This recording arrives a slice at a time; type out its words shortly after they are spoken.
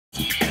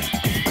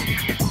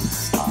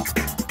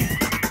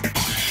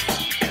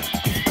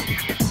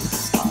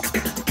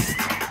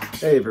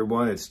Hey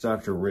everyone, it's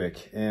Dr.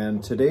 Rick,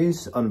 and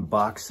today's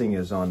unboxing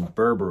is on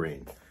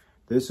berberine.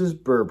 This is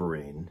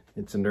berberine.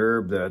 It's an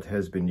herb that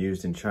has been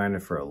used in China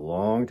for a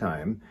long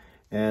time,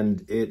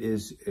 and it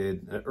is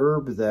an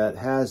herb that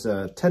has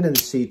a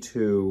tendency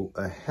to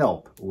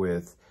help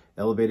with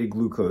elevated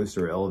glucose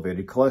or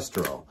elevated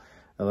cholesterol.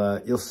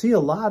 You'll see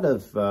a lot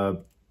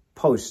of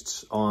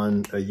posts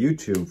on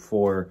YouTube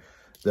for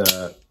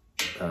the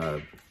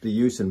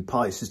use in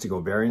polycystic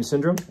ovarian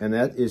syndrome, and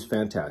that is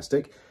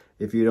fantastic.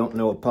 If you don't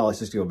know what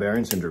polycystic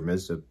ovarian syndrome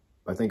is,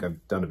 I think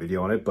I've done a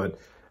video on it, but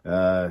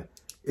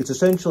it's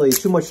essentially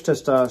too much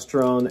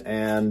testosterone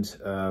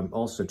and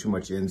also too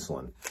much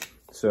insulin.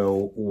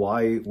 So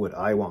why would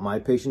I want my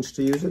patients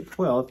to use it?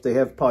 Well, if they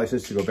have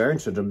polycystic ovarian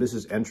syndrome, this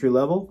is entry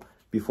level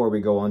before we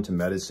go on to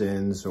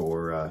medicines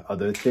or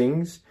other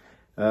things.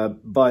 Look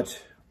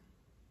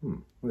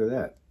at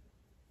that.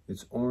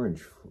 It's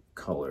orange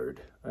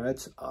colored.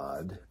 That's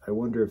odd. I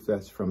wonder if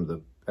that's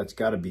that's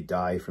got to be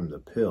dye from the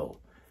pill.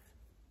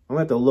 I'm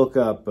going to have to look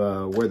up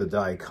where the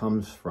dye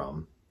comes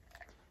from.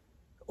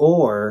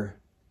 Or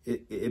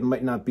it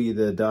might not be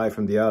the dye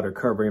from the outer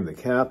covering of the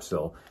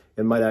capsule.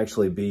 It might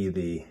actually be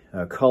the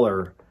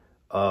color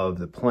of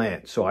the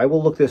plant. So I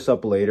will look this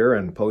up later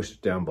and post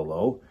it down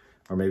below.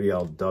 Or maybe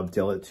I'll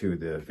dovetail it to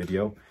the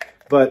video.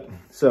 But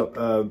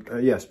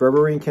yes,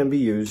 berberine can be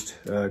used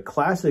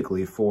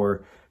classically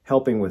for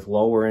helping with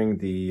lowering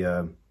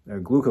the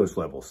glucose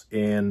levels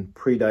in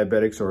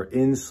pre-diabetics or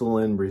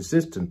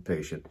insulin-resistant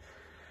patient.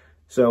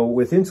 So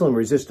with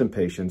insulin-resistant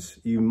patients,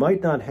 you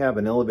might not have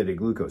an elevated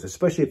glucose,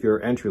 especially if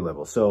you're entry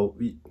level. So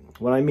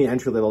when I mean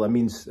entry level, that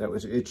means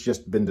it's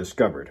just been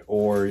discovered,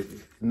 or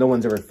no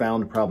one's ever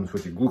found problems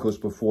with your glucose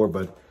before,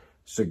 but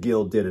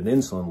Saguil did an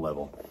insulin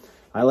level.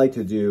 I like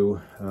to do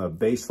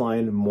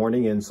baseline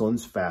morning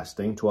insulins,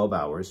 fasting, 12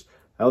 hours.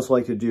 I also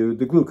like to do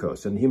the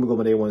glucose and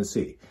hemoglobin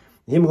A1C.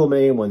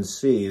 Hemoglobin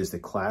A1C is the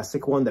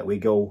classic one that we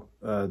go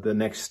the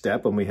next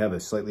step when we have a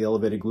slightly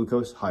elevated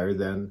glucose, higher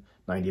than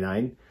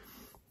 99.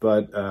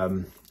 But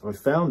I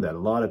found that a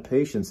lot of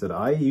patients that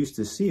I used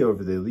to see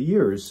over the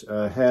years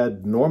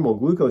had normal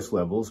glucose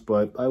levels,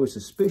 but I was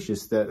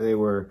suspicious that they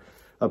were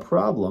a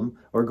problem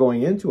or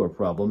going into a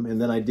problem.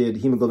 And then I did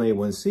hemoglobin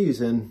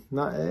A1Cs, and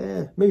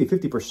maybe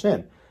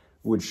 50%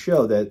 would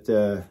show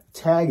that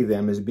tag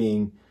them as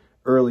being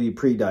early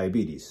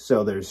pre-diabetes.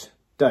 So there's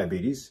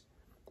diabetes,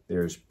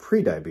 there's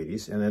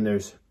pre-diabetes, and then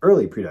there's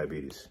early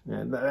pre-diabetes.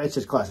 And that's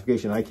just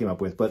classification I came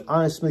up with. But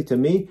honestly, to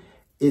me,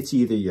 it's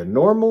either you're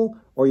normal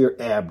or you're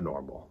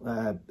abnormal.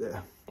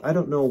 I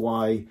don't know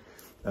why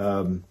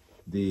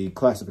the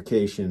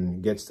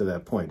classification gets to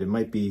that point. It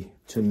might be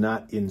to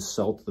not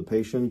insult the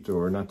patient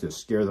or not to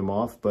scare them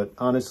off. But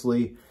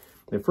honestly,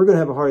 if we're going to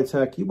have a heart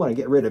attack, you want to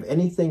get rid of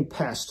anything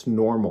past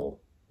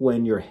normal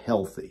when you're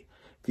healthy.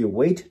 If you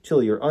wait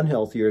till you're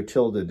unhealthy or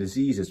till the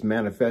disease is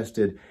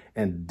manifested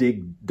and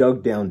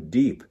dug down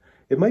deep,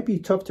 it might be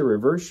tough to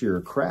reverse your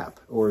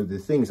crap or the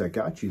things that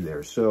got you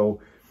there.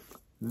 So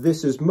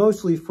this is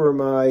mostly for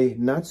my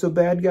not so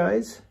bad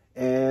guys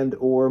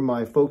or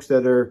my folks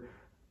that are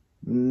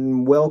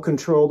well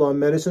controlled on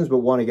medicines but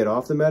want to get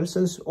off the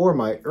medicines, or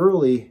my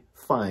early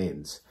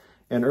finds.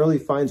 And early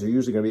finds are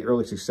usually going to be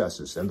early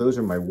successes, and those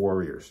are my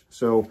warriors.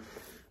 So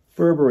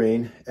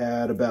berberine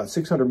at about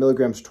 600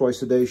 milligrams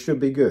twice a day should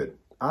be good.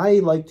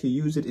 I like to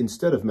use it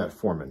instead of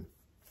metformin.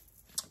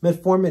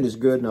 Metformin is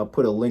good, and I'll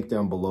put a link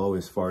down below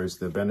as far as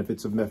the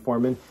benefits of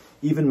metformin.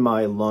 Even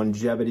my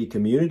longevity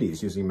community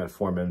is using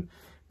metformin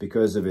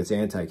because of its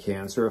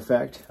anti-cancer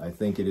effect. I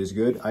think it is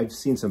good. I've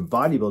seen some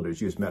bodybuilders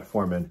use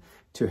metformin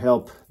to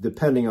help,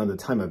 depending on the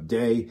time of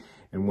day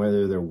and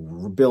whether they're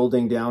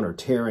building down or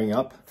tearing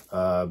up,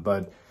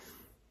 but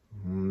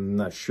I'm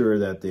not sure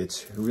that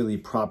it's really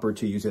proper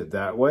to use it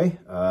that way.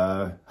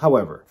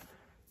 However,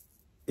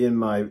 in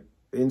my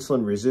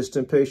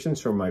insulin-resistant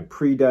patients or my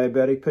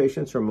pre-diabetic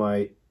patients or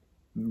my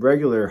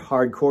regular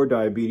hardcore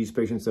diabetes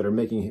patients that are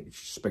making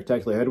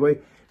spectacular headway,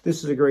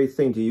 this is a great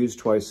thing to use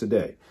twice a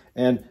day.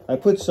 And I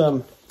put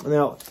some,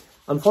 now,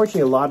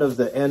 unfortunately, a lot of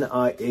the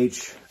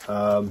NIH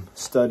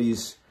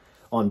studies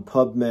on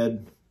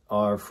PubMed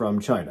are from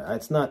China.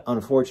 That's not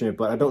unfortunate,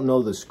 but I don't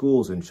know the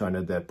schools in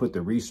China that put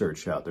the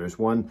research out. There's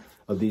one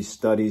of these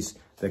studies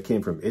that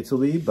came from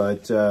Italy,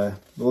 but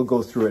we'll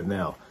go through it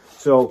now.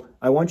 So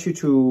I want you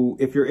to,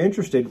 if you're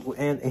interested,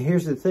 and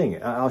here's the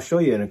thing, I'll show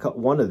you in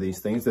one of these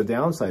things, the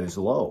downside is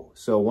low.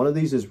 So one of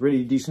these is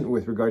really decent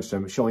with regards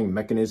to showing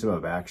mechanism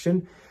of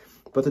action,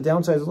 but the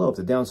downside is low. If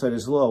the downside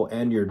is low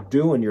and you're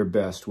doing your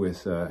best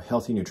with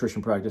healthy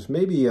nutrition practice,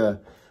 maybe a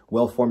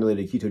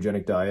well-formulated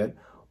ketogenic diet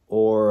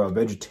or a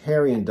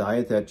vegetarian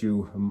diet that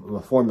you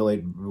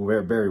formulate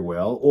very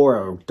well,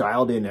 or a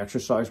dialed-in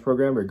exercise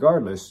program,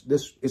 regardless,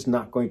 this is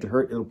not going to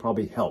hurt. It'll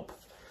probably help.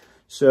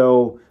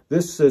 So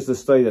this is the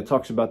study that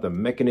talks about the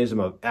mechanism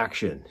of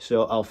action.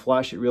 So I'll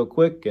flash it real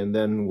quick and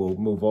then we'll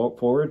move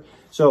forward.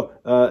 So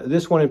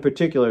this one in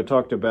particular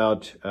talked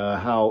about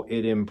how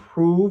it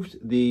improved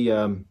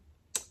the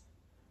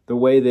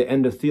way the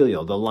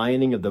endothelial, the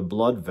lining of the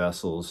blood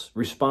vessels,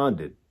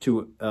 responded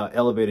to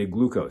elevated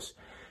glucose.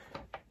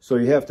 So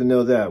you have to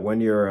know that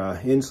when you're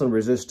insulin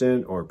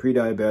resistant or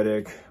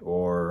pre-diabetic,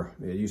 or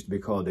it used to be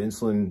called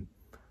insulin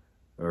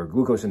or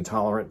glucose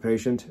intolerant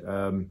patient,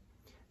 the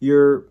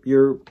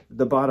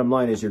bottom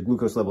line is your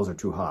glucose levels are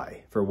too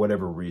high for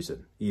whatever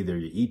reason. Either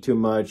you eat too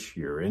much,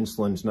 your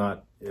insulin's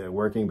not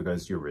working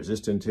because you're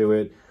resistant to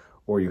it,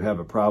 or you have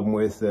a problem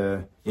with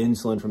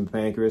insulin from the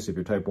pancreas if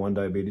you're type 1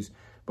 diabetes.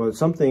 But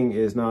something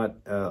is not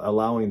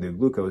allowing the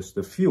glucose,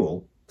 the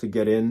fuel, to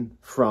get in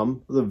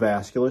from the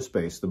vascular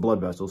space, the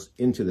blood vessels,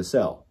 into the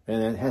cell.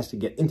 And it has to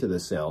get into the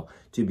cell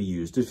to be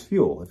used as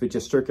fuel. If it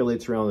just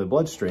circulates around the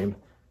bloodstream,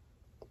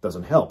 it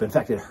doesn't help. In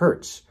fact, it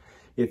hurts.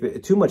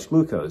 If too much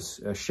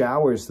glucose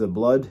showers the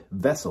blood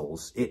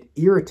vessels, it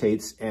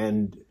irritates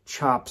and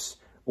chops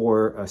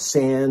or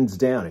sands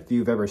down. If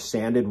you've ever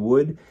sanded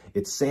wood,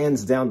 it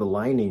sands down the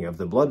lining of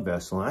the blood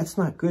vessel. And that's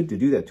not good to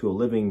do that to a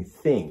living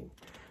thing.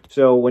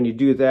 So when you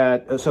do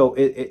that, so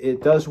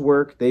it does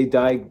work.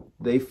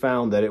 They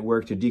found that it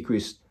worked to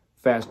decrease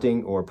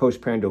fasting or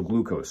postprandial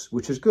glucose,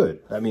 which is good.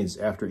 That means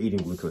after eating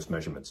glucose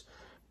measurements.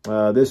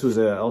 This was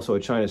also a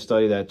China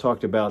study that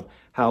talked about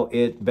how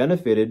it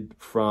benefited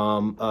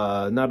from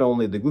not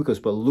only the glucose,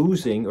 but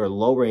losing or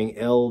lowering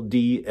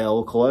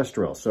LDL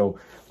cholesterol. So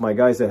my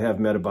guys that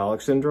have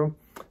metabolic syndrome,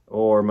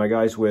 or my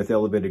guys with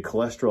elevated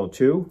cholesterol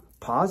too,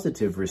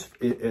 positive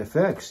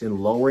effects in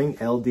lowering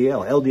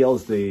LDL. LDL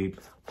is the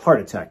heart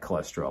attack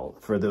cholesterol,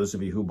 for those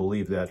of you who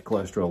believe that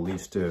cholesterol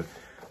leads to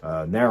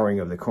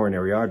narrowing of the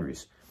coronary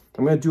arteries.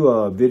 I'm going to do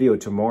a video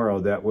tomorrow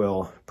that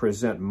will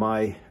present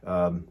my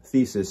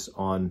thesis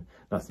on,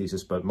 not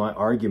thesis, but my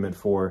argument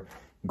for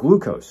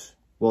glucose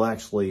will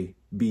actually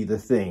be the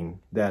thing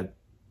that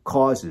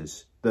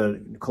causes the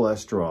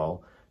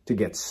cholesterol to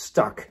get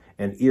stuck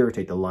and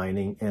irritate the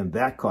lining, and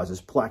that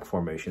causes plaque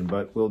formation,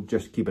 but we'll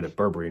just keep it at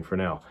berberine for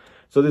now.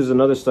 So this is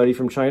another study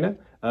from China.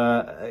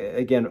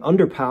 Again,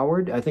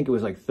 underpowered. I think it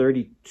was like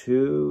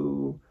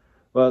 32.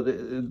 Well,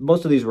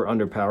 most of these were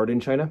underpowered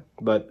in China,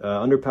 but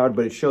underpowered,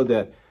 but it showed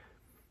that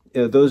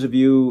those of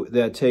you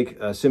that take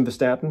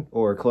simvastatin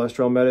or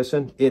cholesterol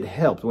medicine, it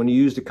helped. When you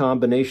used a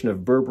combination of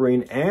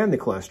berberine and the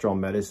cholesterol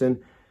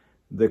medicine,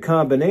 the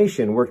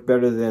combination worked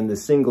better than the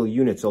single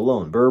units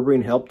alone.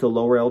 Berberine helped to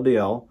lower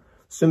LDL.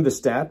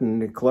 Simvastatin,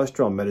 the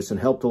cholesterol medicine,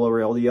 helped to lower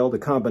LDL. The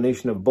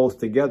combination of both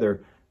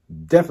together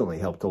definitely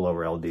helped to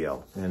lower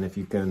LDL. And if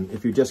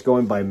you're just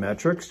going by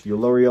metrics, you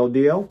lower your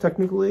LDL,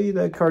 technically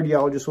the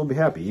cardiologist will be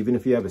happy, even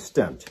if you have a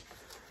stent.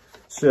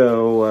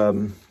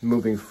 So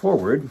moving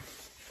forward,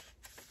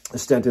 a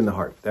stent in the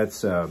heart.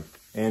 That's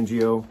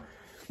angio.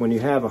 When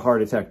you have a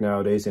heart attack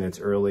nowadays and it's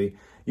early,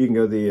 you can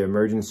go to the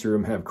emergency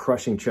room, have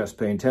crushing chest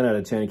pain, 10 out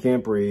of 10, you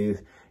can't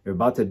breathe, you're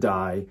about to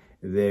die.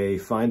 They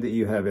find that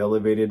you have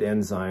elevated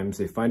enzymes.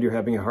 They find you're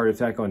having a heart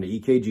attack on the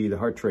EKG, the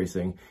heart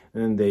tracing,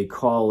 and then they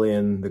call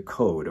in the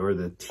code or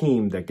the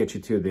team that gets you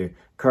to the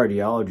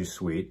cardiology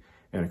suite.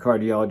 And a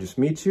cardiologist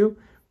meets you.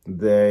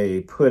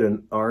 They put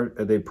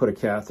a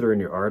catheter in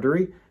your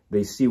artery.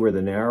 They see where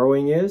the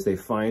narrowing is. They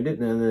find it,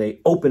 and then they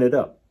open it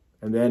up.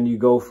 And then you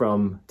go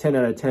from 10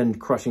 out of 10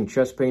 crushing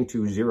chest pain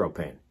to 0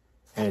 pain.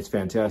 And it's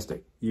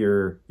fantastic.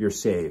 You're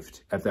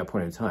saved at that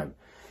point in time.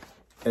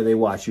 And they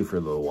watch you for a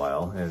little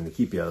while and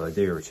keep you a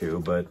day or two,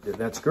 but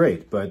that's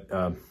great. But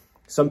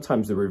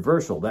sometimes the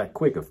reversal, that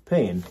quick of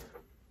pain,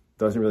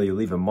 doesn't really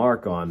leave a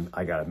mark on,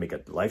 I got to make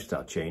a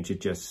lifestyle change.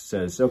 It just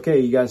says,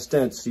 okay, you got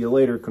stents, see you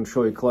later,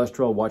 control your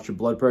cholesterol, watch your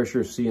blood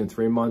pressure, see you in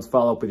 3 months,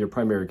 follow up with your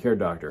primary care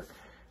doctor.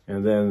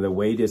 And then the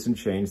weight isn't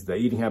changed, the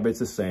eating habit's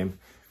the same.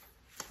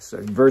 So,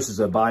 versus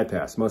a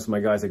bypass. Most of my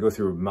guys that go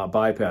through a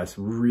bypass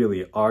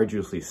really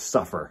arduously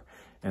suffer,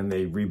 and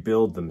they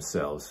rebuild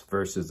themselves,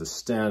 versus the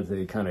stent.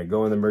 They kind of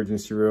go in the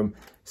emergency room,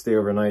 stay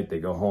overnight, they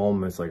go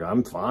home. It's like,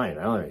 I'm fine.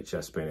 I don't have any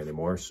chest pain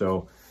anymore.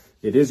 So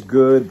it is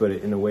good, but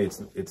in a way,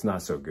 it's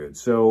not so good.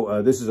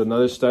 So this is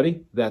another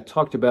study that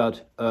talked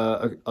about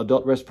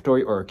adult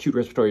respiratory or acute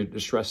respiratory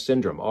distress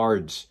syndrome,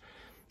 ARDS.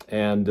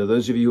 And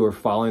those of you who are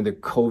following the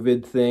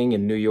COVID thing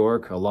in New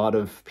York, a lot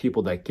of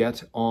people that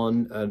get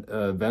on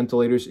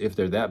ventilators, if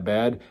they're that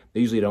bad, they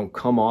usually don't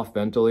come off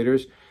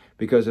ventilators,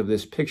 because of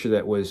this picture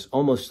that was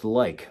almost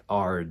like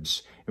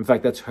ARDS. In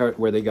fact, that's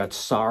where they got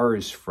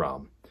SARS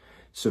from,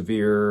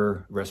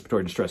 severe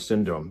respiratory distress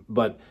syndrome.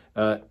 But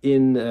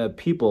in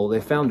people, they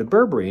found a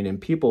berberine in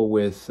people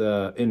with,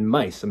 in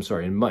mice,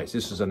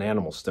 this is an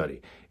animal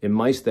study. In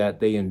mice that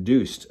they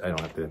induced, I don't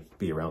have to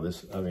be around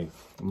this, I mean,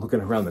 I'm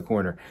looking around the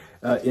corner.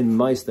 In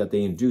mice that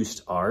they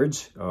induced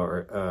ARDS,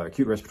 or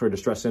acute respiratory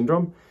distress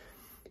syndrome,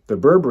 the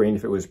berberine,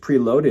 if it was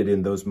preloaded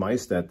in those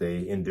mice that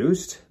they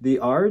induced the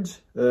ARDS,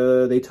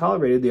 they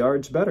tolerated the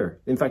ARDS better.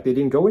 In fact, they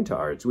didn't go into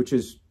ARDS, which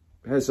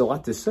has a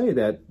lot to say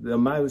that the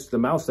mouse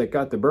that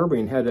got the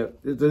berberine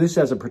this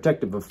has a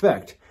protective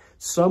effect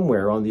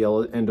somewhere on the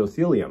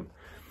endothelium.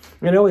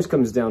 And it always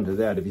comes down to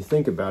that. If you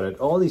think about it,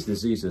 all these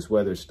diseases,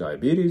 whether it's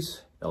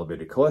diabetes,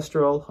 elevated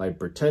cholesterol,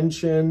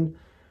 hypertension,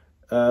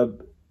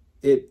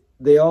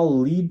 they all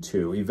lead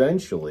to,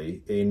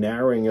 eventually, a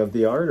narrowing of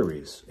the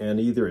arteries. And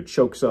either it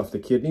chokes off the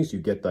kidneys, you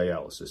get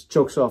dialysis.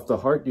 Chokes off the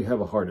heart, you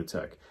have a heart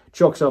attack.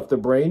 chokes off the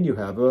brain, you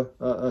have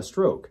a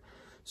stroke.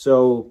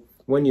 So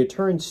when you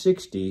turn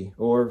 60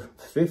 or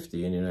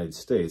 50 in the United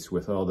States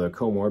with all the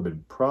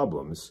comorbid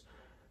problems,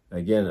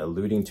 again,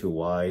 alluding to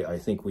why I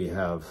think we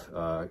have,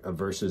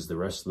 versus the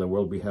rest of the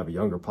world, we have a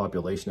younger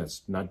population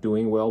that's not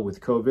doing well with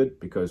COVID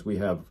because we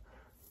have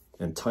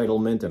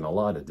entitlement and a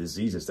lot of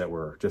diseases that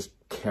we're just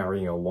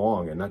carrying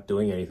along and not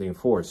doing anything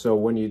for.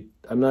 So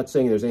I'm not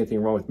saying there's anything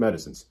wrong with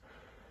medicines.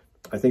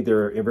 I think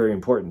they're very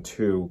important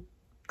to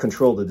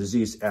control the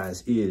disease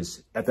as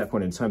is at that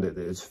point in time that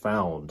it's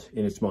found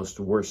in its most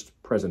worst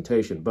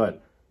presentation.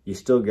 But you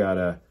still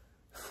gotta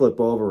flip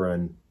over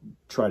and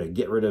try to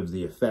get rid of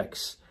the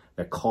effects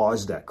that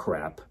caused that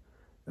crap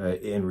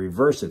and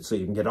reverse it so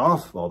you can get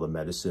off all the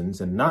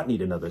medicines and not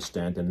need another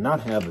stent and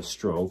not have a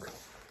stroke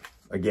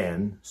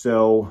again.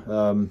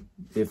 So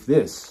if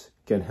this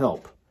can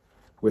help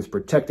with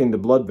protecting the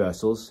blood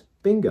vessels,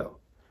 bingo.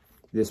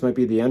 This might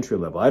be the entry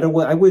level.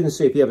 I wouldn't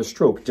say if you have a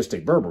stroke, just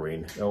take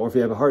berberine, or if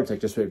you have a heart attack,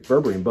 just take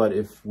berberine. But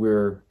if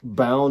we're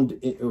bound,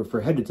 or if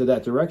we're headed to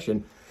that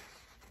direction,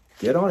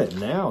 get on it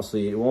now so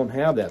you won't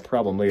have that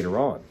problem later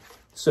on.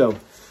 So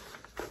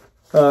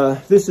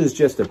this is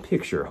just a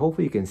picture.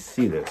 Hopefully you can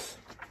see this.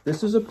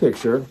 This is a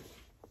picture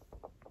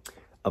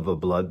of a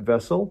blood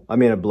vessel. I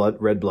mean, a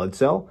red blood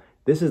cell.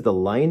 This is the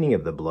lining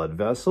of the blood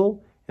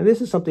vessel. And this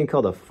is something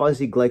called a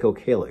fuzzy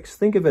glycocalyx.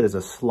 Think of it as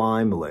a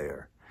slime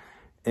layer.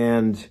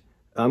 And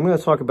I'm going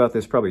to talk about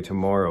this probably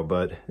tomorrow,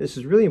 but this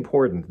is really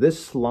important.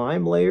 This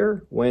slime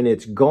layer, when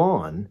it's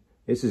gone,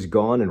 this is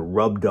gone and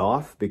rubbed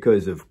off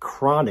because of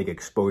chronic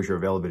exposure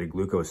of elevated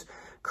glucose,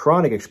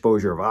 chronic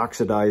exposure of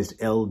oxidized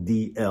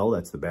LDL,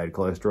 that's the bad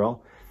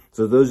cholesterol.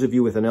 So those of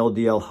you with an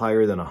LDL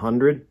higher than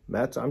 100,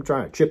 I'm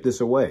trying to chip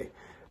this away.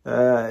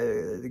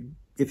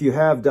 If you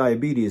have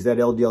diabetes, that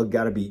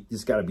LDL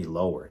it's got to be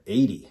lower,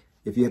 80.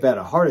 If you've had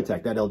a heart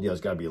attack, that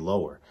LDL's got to be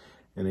lower.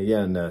 And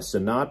again,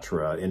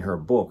 Sinatra in her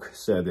book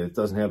said that it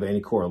doesn't have any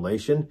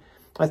correlation.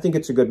 I think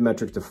it's a good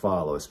metric to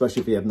follow,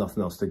 especially if you have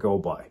nothing else to go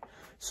by.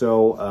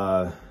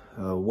 So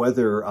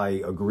whether I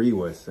agree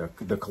with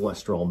the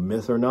cholesterol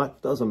myth or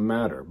not, doesn't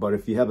matter. But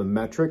if you have a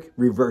metric,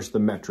 reverse the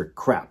metric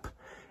crap.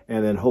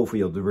 And then hopefully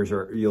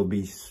you'll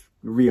be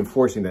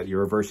reinforcing that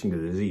you're reversing the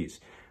disease.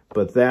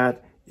 But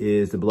that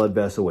is the blood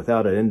vessel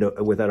without a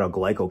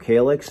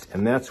glycocalyx,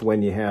 and that's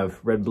when you have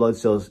red blood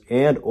cells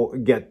and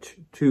get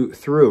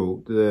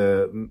through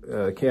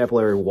the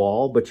capillary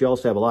wall, but you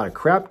also have a lot of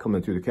crap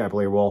coming through the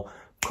capillary wall,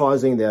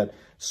 causing that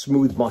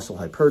smooth muscle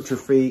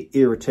hypertrophy,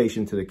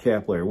 irritation to the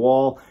capillary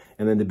wall,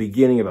 and then the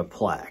beginning of a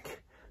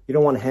plaque. You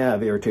don't want to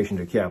have irritation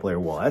to the capillary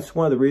wall. That's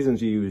one of the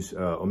reasons you use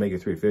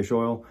omega-3 fish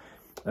oil.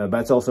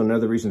 That's also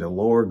another reason to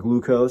lower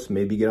glucose,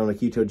 maybe get on a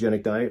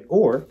ketogenic diet,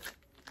 or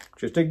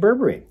just take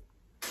berberine.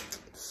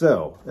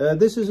 So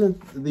this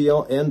isn't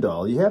the end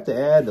all. You have to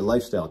add the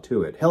lifestyle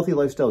to it. Healthy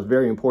lifestyle is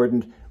very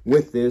important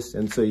with this,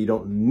 and so you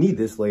don't need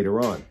this later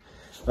on.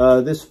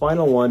 This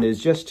final one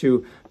is just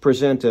to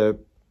present a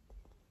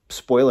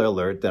spoiler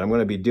alert that I'm going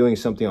to be doing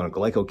something on a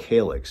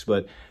glycocalyx,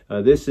 but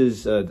this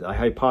is a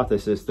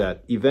hypothesis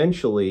that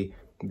eventually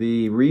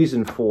the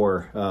reason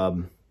for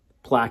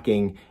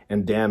plaquing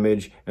and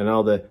damage and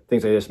all the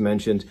things I just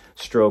mentioned,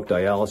 stroke,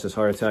 dialysis,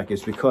 heart attack,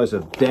 is because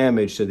of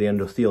damage to the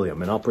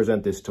endothelium. And I'll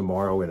present this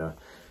tomorrow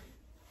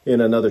in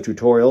another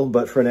tutorial,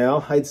 but for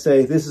now, I'd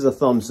say this is a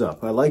thumbs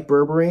up. I like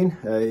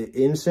berberine,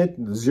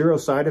 innocent, zero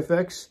side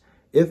effects,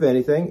 if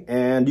anything,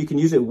 and you can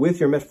use it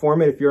with your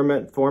metformin if you're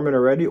on metformin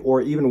already,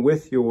 or even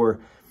with your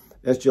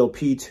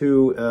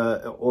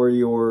SGLT2 or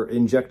your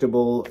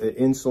injectable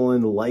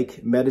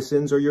insulin-like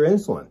medicines or your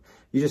insulin.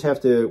 You just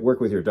have to work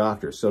with your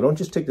doctor. So don't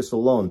just take this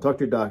alone. Talk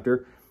to your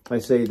doctor. I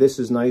say this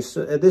is nice.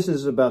 This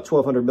is about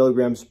 1,200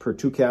 milligrams per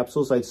 2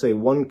 capsules. I'd say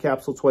 1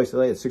 capsule twice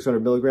a day at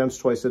 600 milligrams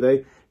twice a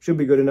day. Should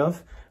be good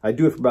enough. I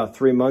do it for about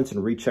 3 months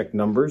and recheck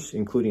numbers,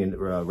 including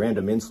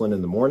random insulin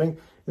in the morning,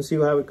 and see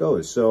how it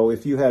goes. So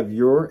if you have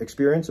your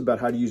experience about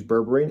how to use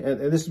berberine,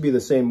 and this would be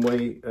the same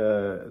way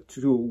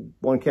to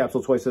 1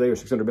 capsule twice a day or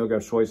 600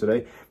 milligrams twice a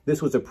day.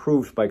 This was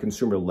approved by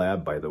Consumer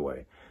Lab, by the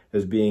way,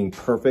 as being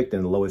perfect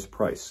and the lowest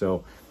price.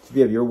 So if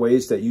you have your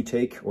ways that you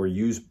take or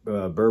use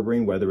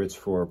berberine, whether it's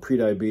for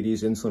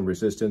prediabetes, insulin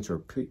resistance, or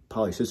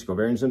polycystic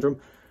ovarian syndrome,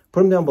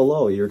 put them down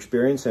below, your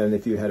experience, and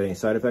if you had any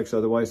side effects.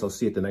 Otherwise, I'll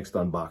see you at the next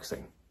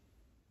unboxing.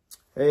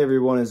 Hey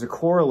everyone, as a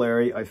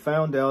corollary, I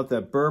found out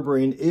that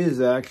berberine is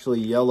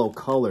actually yellow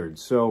colored.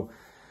 So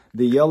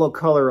the yellow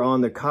color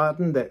on the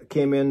cotton that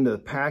came in the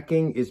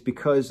packing is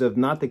because of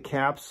not the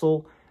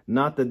capsule,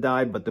 not the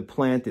dye, but the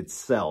plant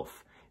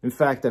itself. In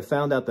fact, I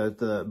found out that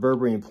the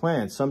berberine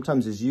plant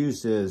sometimes is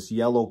used as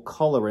yellow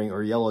coloring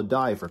or yellow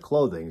dye for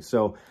clothing.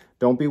 So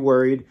don't be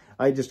worried.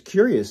 I'm just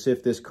curious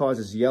if this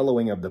causes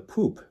yellowing of the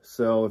poop.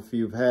 So if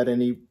you've had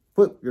any,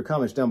 put your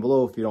comments down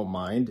below if you don't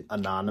mind,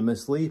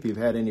 anonymously, if you've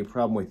had any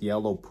problem with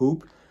yellow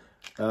poop.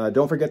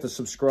 Don't forget to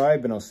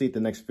subscribe, and I'll see you at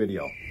the next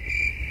video.